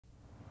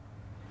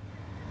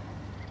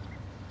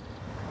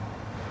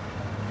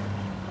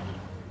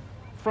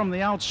From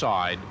the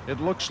outside, it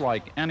looks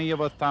like any of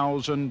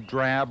 1,000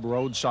 drab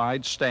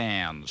roadside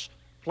stands,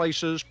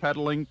 places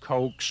peddling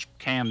Cokes,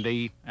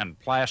 candy, and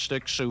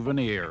plastic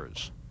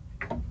souvenirs.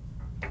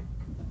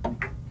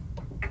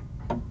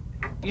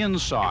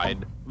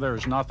 Inside,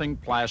 there's nothing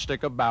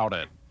plastic about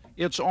it.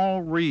 It's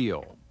all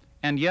real,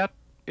 and yet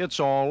it's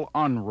all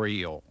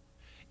unreal.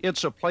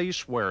 It's a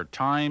place where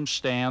time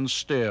stands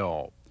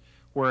still,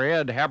 where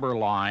Ed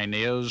Herberlein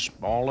is,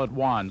 all at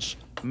once,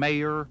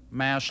 mayor,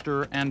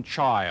 master, and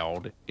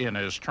child in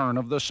his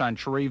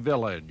turn-of-the-century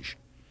village.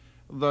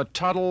 The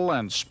Tuttle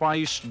and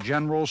Spice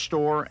General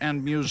Store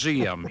and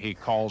Museum, he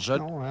calls it.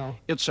 Oh, well.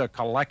 It's a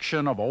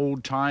collection of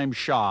old-time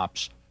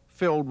shops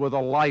filled with a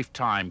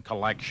lifetime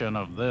collection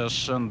of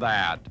this and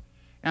that,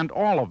 and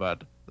all of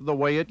it the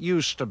way it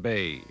used to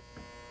be,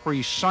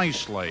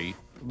 precisely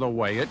the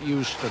way it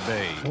used to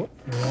be.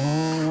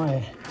 Wrong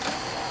way.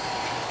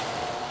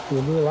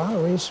 You do a lot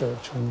of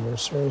research when you're a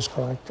serious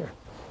collector,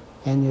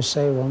 and you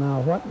say, well, now,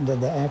 what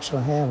did they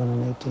actually have in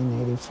an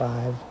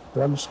 1885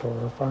 drugstore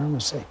or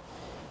pharmacy?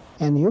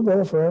 And you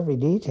go for every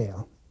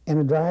detail, and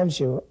it drives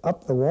you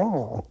up the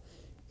wall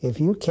if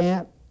you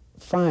can't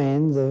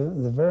find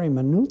the very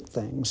minute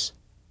things.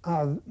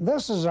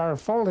 This is our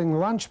folding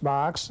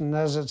lunchbox, and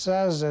as it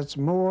says, it's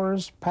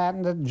Moore's,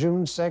 patented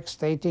June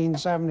 6th,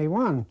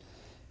 1871.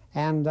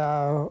 And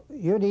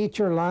you'd eat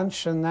your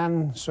lunch, and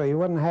then, so you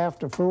wouldn't have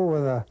to fool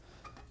with a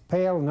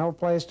pail, no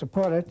place to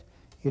put it,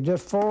 you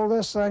just fold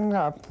this thing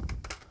up,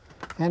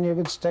 and you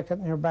could stick it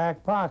in your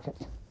back pocket.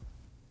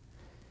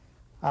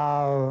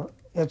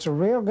 It's a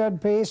real good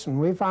piece, and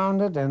we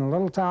found it in the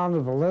little town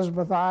of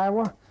Elizabeth,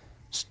 Iowa,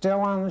 still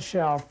on the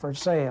shelf for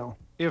sale.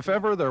 If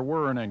ever there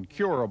were an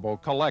incurable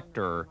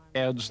collector,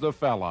 Ed's the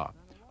fella.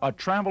 A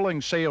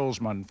traveling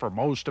salesman for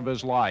most of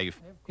his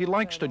life, he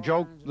likes to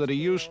joke that he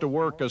used to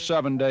work a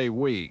 7-day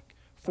week,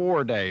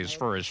 4 days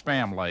for his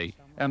family,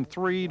 and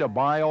 3 to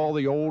buy all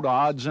the old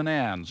odds and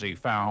ends he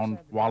found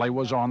while he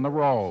was on the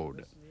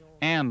road,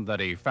 and that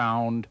he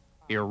found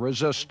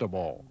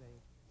irresistible.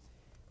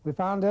 We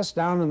found this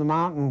down in the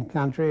mountain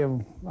country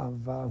of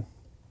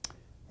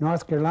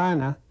North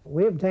Carolina.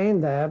 We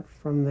obtained that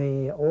from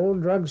the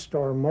old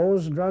drugstore,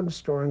 Moe's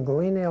Drugstore in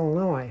Galena,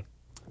 Illinois.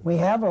 We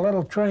have a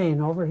little train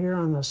over here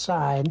on the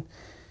side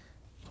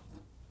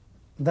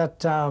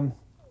that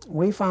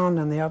we found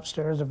in the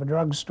upstairs of a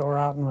drugstore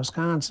out in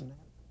Wisconsin.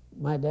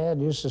 My dad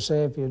used to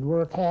say if you'd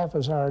work half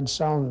as hard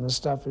selling the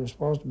stuff you're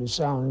supposed to be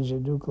selling as you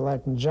do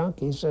collecting junk,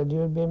 he said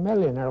you'd be a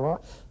millionaire.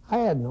 Well, I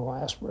had no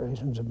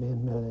aspirations of being a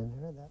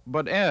millionaire.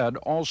 But Ed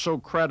also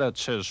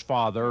credits his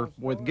father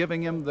with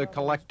giving him the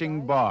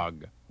collecting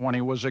bug when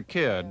he was a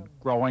kid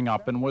growing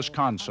up in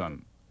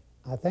Wisconsin.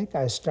 I think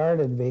I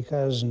started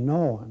because no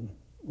one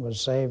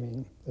was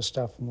saving the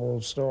stuff from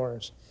old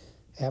stores.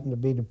 It happened to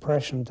be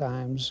Depression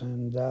times,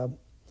 and the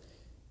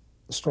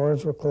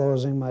stores were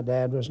closing. My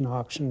dad was an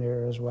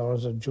auctioneer as well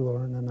as a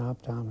jeweler and an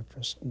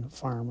optometrist and a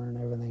farmer and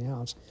everything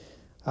else.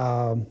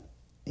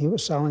 He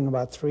was selling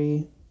about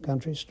 3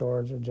 country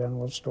stores or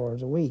general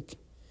stores a week.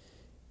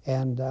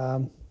 And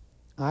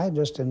I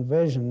just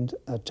envisioned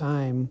a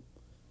time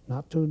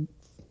not too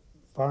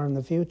far in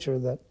the future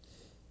that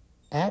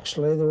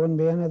actually there wouldn't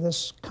be any of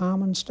this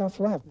common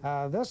stuff left.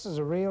 This is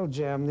a real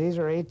gem. These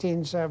are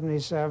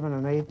 1877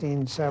 and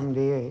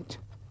 1878.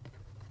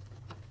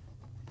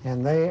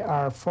 And they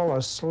are full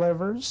of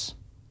slivers.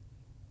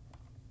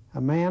 A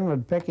man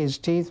would pick his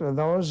teeth with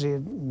those,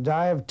 he'd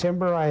die of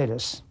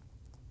timberitis.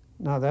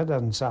 No, that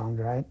doesn't sound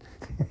right.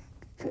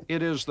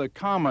 It is the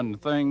common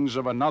things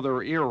of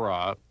another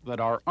era that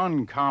are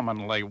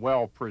uncommonly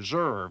well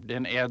preserved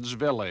in Ed's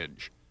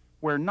village,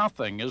 where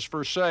nothing is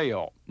for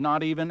sale,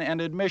 not even an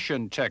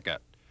admission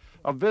ticket.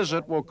 A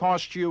visit will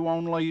cost you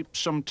only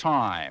some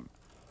time.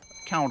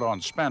 Count on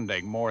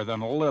spending more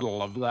than a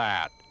little of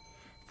that.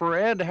 For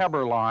Ed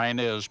Herberlein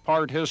is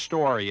part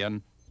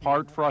historian,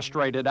 part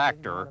frustrated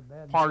actor,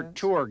 part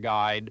tour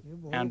guide,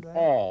 and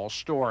all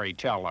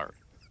storyteller.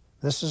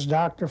 This is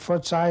Dr.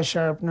 Foot's eye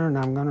sharpener, and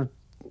I'm going to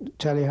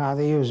tell you how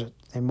they use it.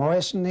 They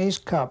moisten these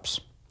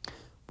cups,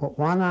 put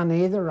one on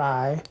either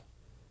eye,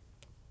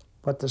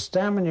 put the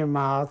stem in your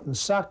mouth and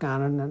suck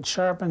on it, and it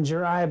sharpens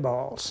your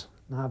eyeballs.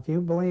 Now, if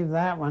you believe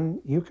that one,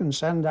 you can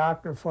send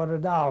Dr. Foot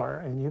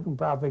 $1, and you can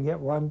probably get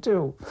one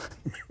too.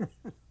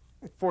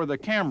 For the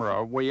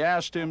camera, we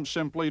asked him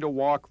simply to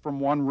walk from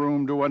one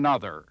room to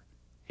another.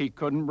 He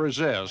couldn't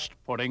resist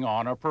putting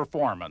on a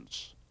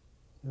performance.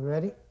 You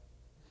ready?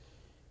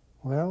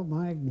 Well,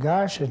 my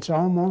gosh, it's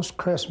almost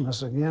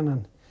Christmas again,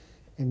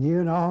 and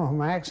you know,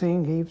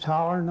 Maxine keeps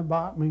hollering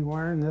about me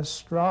wearing this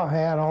straw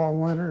hat all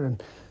winter,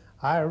 and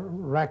I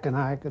reckon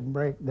I could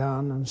break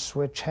down and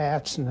switch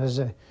hats, and as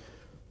a,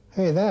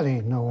 hey, that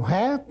ain't no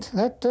hat,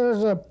 that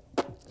is a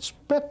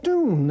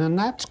spittoon, and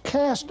that's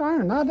cast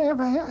iron. I'd have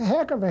a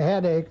heck of a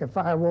headache if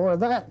I wore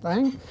that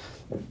thing.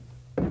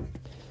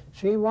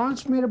 She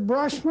wants me to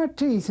brush my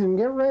teeth and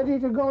get ready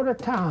to go to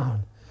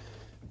town.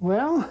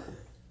 Well,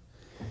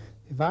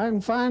 if I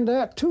can find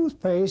that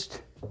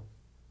toothpaste.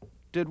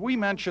 Did we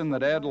mention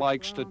that Ed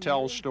likes to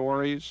tell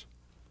stories?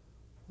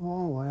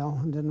 Oh, well,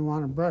 I didn't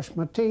want to brush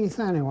my teeth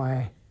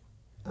anyway.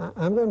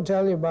 I'm going to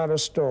tell you about a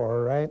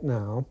store right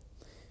now,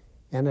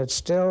 and it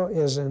still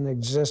is in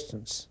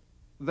existence.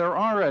 There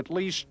are at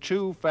least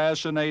 2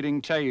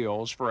 fascinating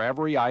tales for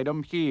every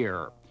item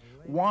here.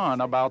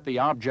 One about the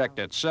object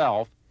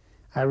itself.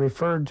 I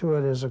referred to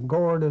it as a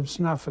gourd of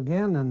snuff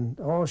again, and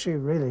oh, she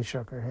really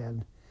shook her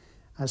head.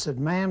 I said,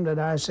 "Ma'am, did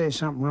I say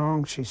something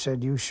wrong?" She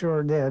said, "You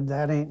sure did.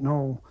 That ain't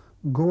no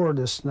gourd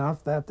of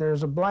snuff, that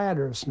there's a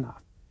bladder of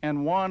snuff."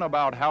 And one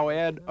about how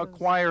Ed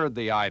acquired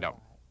the item.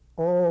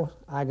 Oh,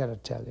 I gotta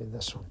tell you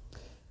this one.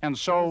 And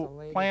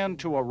so planned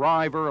to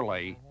arrive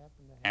early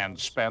and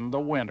spend the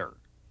winter.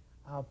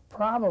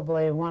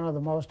 Probably one of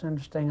the most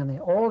interesting and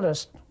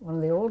one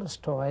of the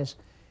oldest toys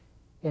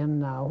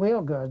in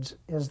wheel goods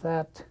is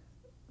that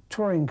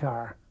touring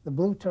car, the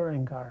blue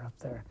touring car up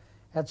there.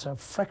 That's a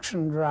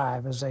friction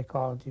drive, as they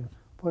call it. You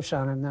push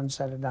on it and then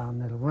set it down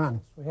and it'll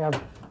run. We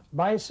have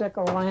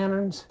bicycle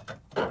lanterns.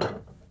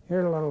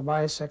 Here's a little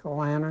bicycle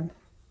lantern.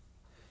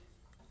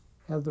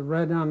 Have the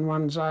red on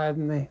one side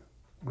and the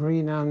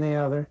green on the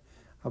other.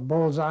 A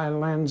bullseye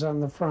lens on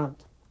the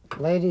front.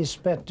 Ladies'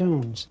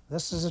 spittoons.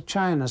 This is a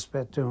China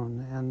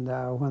spittoon, and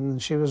when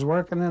she was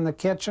working in the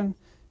kitchen,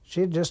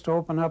 she'd just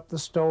open up the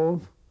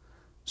stove,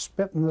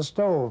 spit in the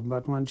stove.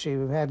 But when she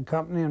had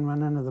company and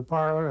went into the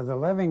parlor or the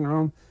living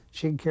room,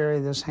 she'd carry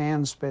this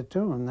hand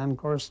spittoon. Then, of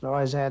course, it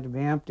always had to be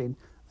emptied.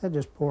 They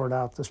just poured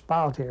out the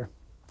spout here.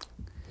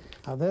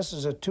 Now, this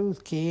is a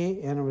tooth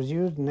key, and it was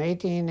used in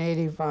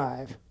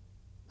 1885.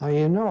 Now,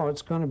 you know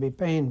it's going to be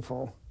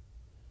painful,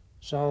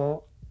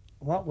 so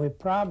what we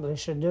probably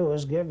should do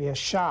is give you a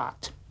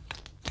shot.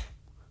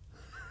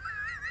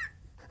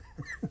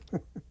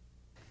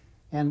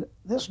 And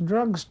this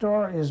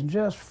drugstore is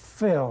just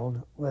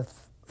filled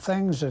with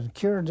things that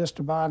cure just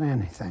about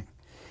anything.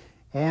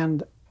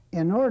 And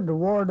in order to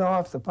ward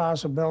off the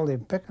possibility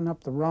of picking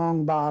up the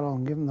wrong bottle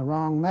and giving the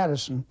wrong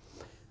medicine,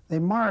 they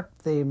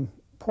marked the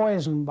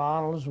poison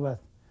bottles with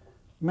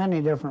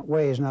many different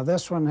ways. Now,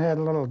 this one had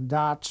little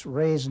dots,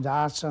 raised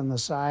dots on the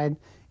side,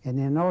 and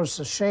you notice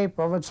the shape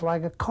of it's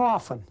like a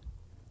coffin.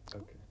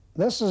 Okay.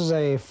 This is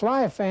a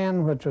fly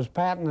fan which was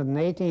patented in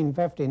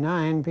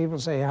 1859. People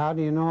say, "How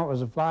do you know it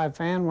was a fly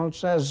fan?" Well, it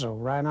says so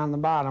right on the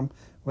bottom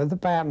with the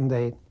patent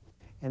date.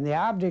 And the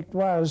object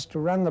was to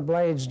run the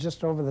blades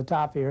just over the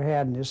top of your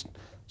head and just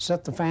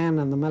set the fan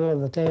in the middle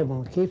of the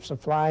table. It keeps the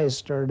flies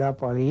stirred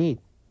up while you eat.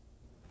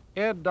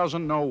 Ed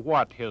doesn't know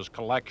what his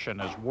collection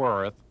is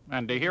worth,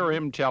 and to hear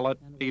him tell it,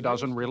 he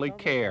doesn't really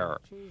care.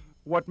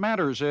 What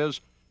matters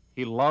is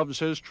he loves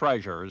his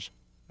treasures,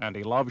 and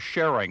he loves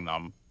sharing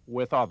them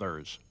with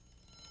others.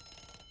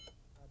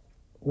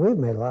 We've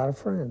made a lot of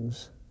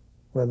friends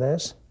with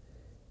this,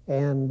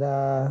 and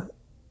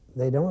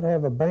they don't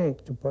have a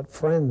bank to put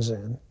friends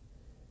in,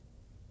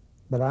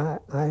 but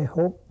I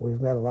hope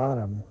we've got a lot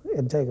of them.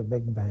 It'd take a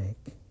big bank.